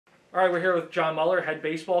All right, we're here with John Muller, head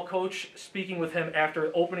baseball coach, speaking with him after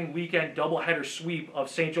opening weekend doubleheader sweep of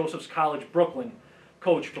St. Joseph's College, Brooklyn.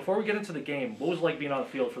 Coach, before we get into the game, what was it like being on the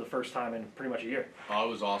field for the first time in pretty much a year? Oh,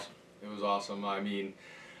 it was awesome. It was awesome. I mean,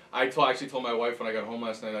 actually told my wife when I got home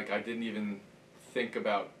last night, like I didn't even think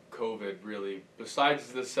about COVID really.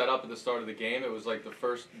 Besides the setup at the start of the game, it was like the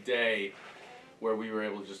first day where we were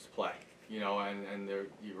able just to play, you know, and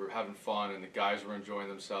you were having fun and the guys were enjoying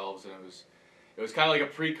themselves, and it was kind of like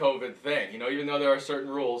a pre-COVID thing, you know, even though there are certain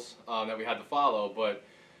rules that we had to follow, but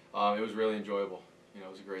it was really enjoyable. You know,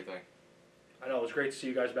 it was a great thing. I know, it was great to see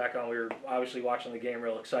you guys back on. We were obviously watching the game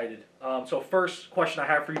real excited. So first question I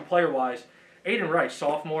have for you player-wise, Aiden Rice,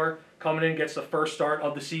 sophomore, coming in, gets the first start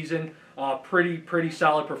of the season. Pretty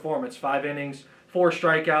solid performance. 5 innings, 4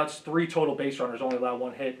 strikeouts, 3 total base runners, only allowed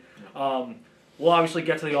 1 hit. We'll obviously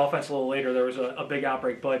get to the offense a little later. There was a big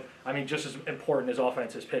outbreak, but, I mean, just as important as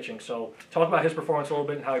offense is pitching. So talk about his performance a little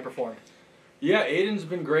bit and how he performed. Yeah, Aiden's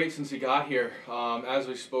been great since he got here. As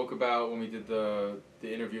we spoke about when we did the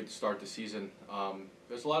interview to start the season,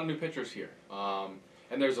 there's a lot of new pitchers here.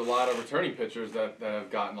 And there's a lot of returning pitchers that have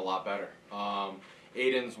gotten a lot better.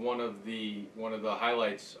 Aiden's one of the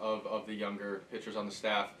highlights of the younger pitchers on the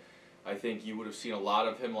staff. I think you would have seen a lot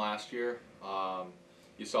of him last year.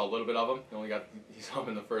 You saw a little bit of him. You saw him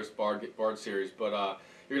in the first Bard series, but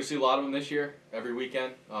you're going to see a lot of him this year, every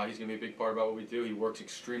weekend. He's going to be a big part about what we do. He works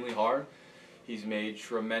extremely hard. He's made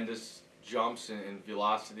tremendous jumps in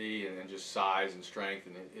velocity and just size and strength,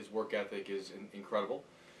 and his work ethic is incredible.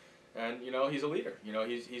 And, you know, he's a leader. You know,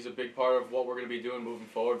 he's a big part of what we're going to be doing moving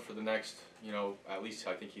forward for the next, you know, at least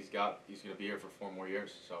I think he's going to be here for 4 more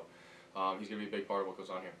years. So he's going to be a big part of what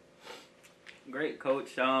goes on here. Great,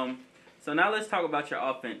 Coach. So now let's talk about your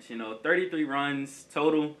offense. You know, 33 runs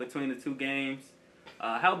total between the 2 games.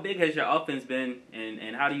 How big has your offense been,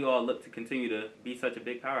 and how do you all look to continue to be such a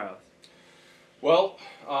big powerhouse? Well,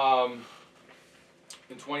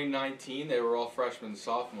 in 2019, they were all freshmen and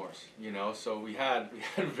sophomores, you know, so we had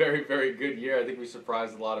a very, very good year. I think we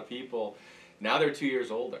surprised a lot of people. Now they're 2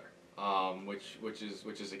 years older, which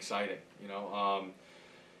is exciting, you know.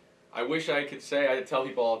 I wish I could say, I tell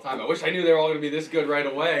people all the time, I wish I knew they were all going to be this good right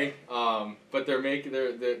away, but they're making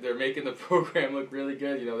the program look really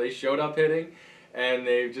good. You know, they showed up hitting, and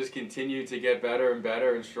they've just continued to get better and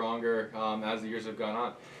better and stronger as the years have gone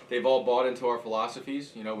on. They've all bought into our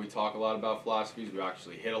philosophies. You know, we talk a lot about philosophies. We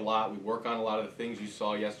actually hit a lot. We work on a lot of the things you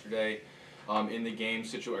saw yesterday in the game.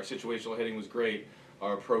 Our situational hitting was great.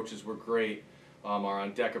 Our approaches were great. Our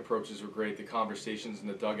on-deck approaches were great. The conversations in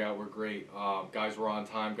the dugout were great. Guys were on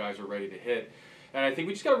time. Guys were ready to hit. And I think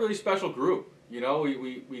we just got a really special group. You know,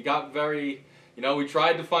 we got very, you know, we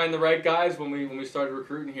tried to find the right guys when we started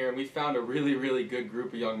recruiting here, and we found a really, really good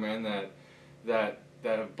group of young men that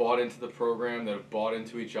have bought into the program, that have bought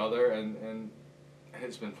into each other, and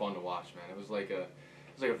it's been fun to watch, man. It was like a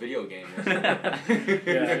video game. Yeah,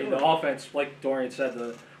 I mean, the offense, like Dorian said,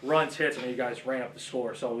 the runs, hits, I mean, you guys ran up the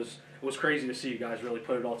score, so it was crazy to see you guys really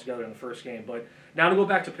put it all together in the first game. But now to go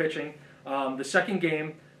back to pitching, the second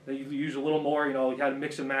game, you used a little more, you know, you had to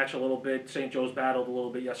mix and match a little bit. St. Joe's battled a little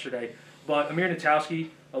bit yesterday. But Amir Natowski,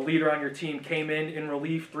 a leader on your team, came in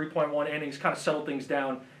relief, 3.1 innings, kind of settled things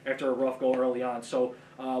down after a rough go early on. So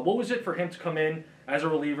what was it for him to come in as a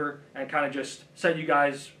reliever and kind of just set you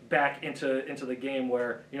guys back into the game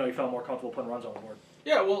where, you know, you felt more comfortable putting runs on the board?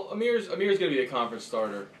 Yeah, well, Amir's going to be a conference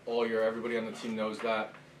starter all year. Everybody on the team knows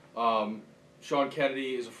that. Sean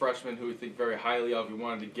Kennedy is a freshman who we think very highly of. We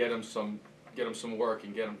wanted to get him some work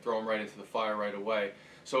and throw him right into the fire right away.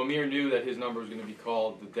 So Amir knew that his number was going to be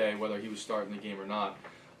called the day, whether he was starting the game or not.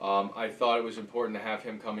 I thought it was important to have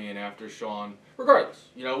him coming in after Sean, regardless.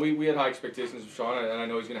 You know, we had high expectations of Sean, and I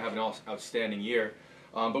know he's going to have an outstanding year.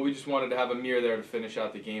 But we just wanted to have Amir there to finish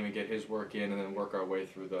out the game and get his work in, and then work our way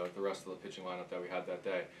through the rest of the pitching lineup that we had that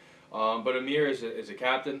day. But Amir is a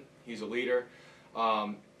captain. He's a leader.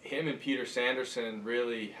 Him and Peter Sanderson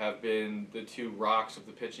really have been the 2 rocks of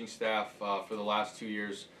the pitching staff for the last 2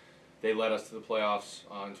 years. They led us to the playoffs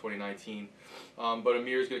in 2019. But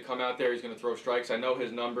Amir's going to come out there. He's going to throw strikes. I know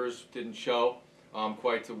his numbers didn't show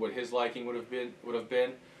quite to what his liking would have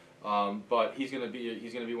been. But he's going to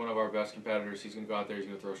be one of our best competitors. He's going to go out there. He's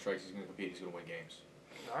going to throw strikes. He's going to compete. He's going to win games.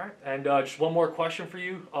 All right. And just one more question for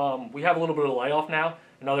you. We have a little bit of a layoff now.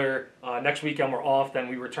 Next weekend we're off. Then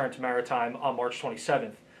we return to Maritime on March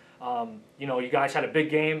 27th. You know, you guys had a big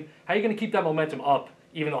game. How are you going to keep that momentum up,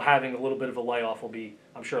 even though having a little bit of a layoff will be,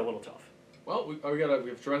 I'm sure, a little tough? Well, we have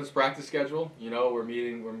a tremendous practice schedule. You know, we're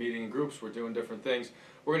meeting in groups. We're doing different things.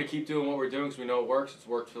 We're going to keep doing what we're doing because we know it works. It's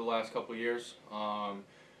worked for the last couple of years. We're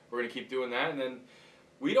going to keep doing that, and then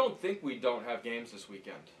we don't think we don't have games this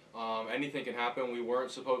weekend. Anything can happen. We were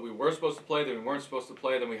supposed to play, then we weren't supposed to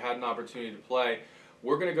play, then we had an opportunity to play.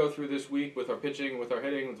 We're going to go through this week with our pitching, with our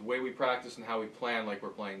hitting, with the way we practice and how we plan like we're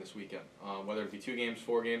playing this weekend. Whether it be 2 games,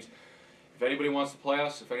 4 games. If anybody wants to play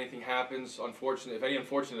us, if anything happens, if any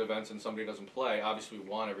unfortunate events and somebody doesn't play, obviously we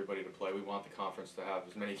want everybody to play. We want the conference to have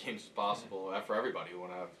as many games as possible for everybody who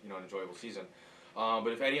want to have an enjoyable season. But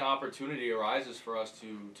if any opportunity arises for us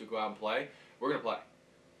to go out and play, we're going to play.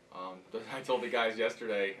 I told the guys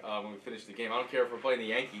yesterday when we finished the game, I don't care if we're playing the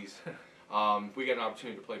Yankees. If we get an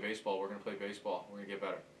opportunity to play baseball, we're going to play baseball. We're going to get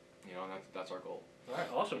better. And that's our goal. All right,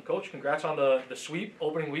 awesome. Coach, congrats on the sweep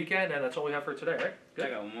opening weekend, and that's all we have for today, right? Good. I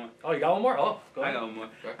got one more. Oh, you got one more? Oh, go ahead. I got one more.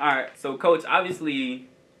 Okay. All right, so Coach, obviously,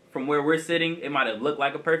 from where we're sitting, it might have looked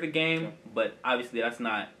like a perfect game, but obviously that's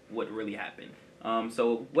not what really happened.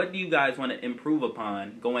 So what do you guys want to improve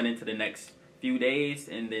upon going into the next few days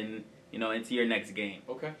and then, into your next game?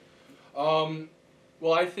 Okay.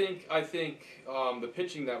 Well, I think the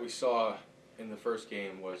pitching that we saw in the first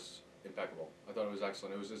game was impeccable. I thought it was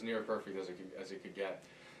excellent. It was as near perfect as it could get.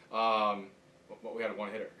 We had a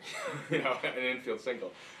 1-hitter, an infield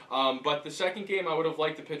single. But the second game, I would have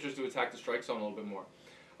liked the pitchers to attack the strike zone a little bit more.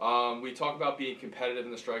 We talk about being competitive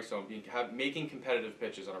in the strike zone, making competitive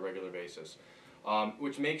pitches on a regular basis,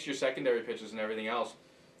 which makes your secondary pitches and everything else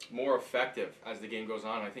more effective as the game goes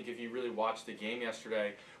on. I think if you really watched the game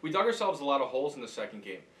yesterday, we dug ourselves a lot of holes in the second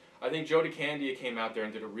game. I think Joe DeCandia came out there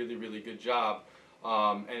and did a really, really good job,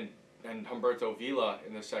 and Humberto Vila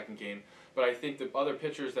in the second game. But I think the other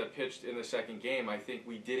pitchers that pitched in the second game, I think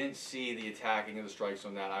we didn't see the attacking of the strike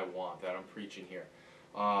zone that I want, that I'm preaching here.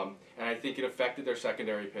 And I think it affected their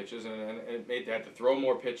secondary pitches, and they had to throw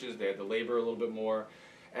more pitches, they had to labor a little bit more.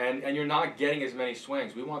 And you're not getting as many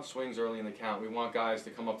swings. We want swings early in the count. We want guys to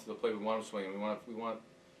come up to the plate. We want them swinging. We want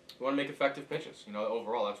to make effective pitches.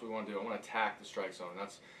 Overall, that's what we want to do. I want to attack the strike zone.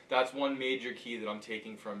 That's one major key that I'm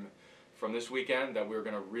taking from this weekend that we're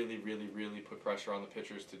going to really, really, really put pressure on the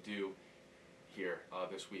pitchers to do here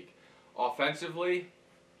this week. Offensively,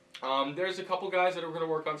 there's a couple guys that we're going to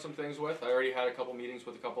work on some things with. I already had a couple meetings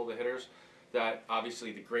with a couple of the hitters. That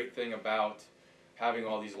obviously the great thing about having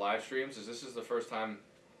all these live streams is this is the first time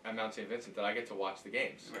at Mount St. Vincent that I get to watch the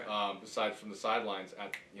games, right. Besides from the sidelines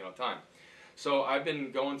at time. So I've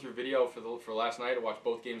been going through video for last night. I watched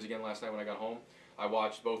both games again last night when I got home. I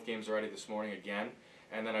watched both games already this morning again,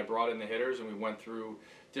 and then I brought in the hitters and we went through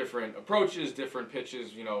different approaches, different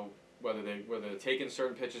pitches. Whether they're taking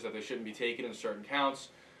certain pitches that they shouldn't be taking in certain counts,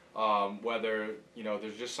 whether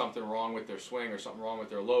there's just something wrong with their swing or something wrong with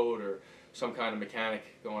their load or some kind of mechanic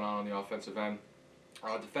going on the offensive end.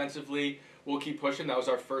 Defensively, we'll keep pushing. That was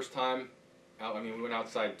our first time out. We went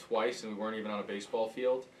outside twice and we weren't even on a baseball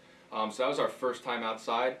field. So that was our first time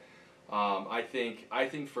outside. I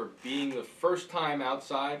think for being the first time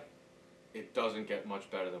outside, it doesn't get much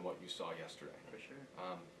better than what you saw yesterday. For sure.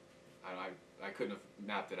 I couldn't have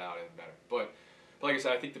mapped it out any better. But like I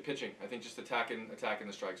said, I think the pitching, I think just attacking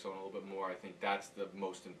the strike zone a little bit more, I think that's the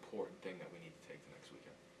most important thing that we need to take to next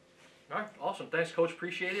weekend. All right, awesome. Thanks, Coach.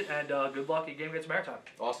 Appreciate it, and good luck at game against Maritime.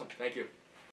 Awesome. Thank you.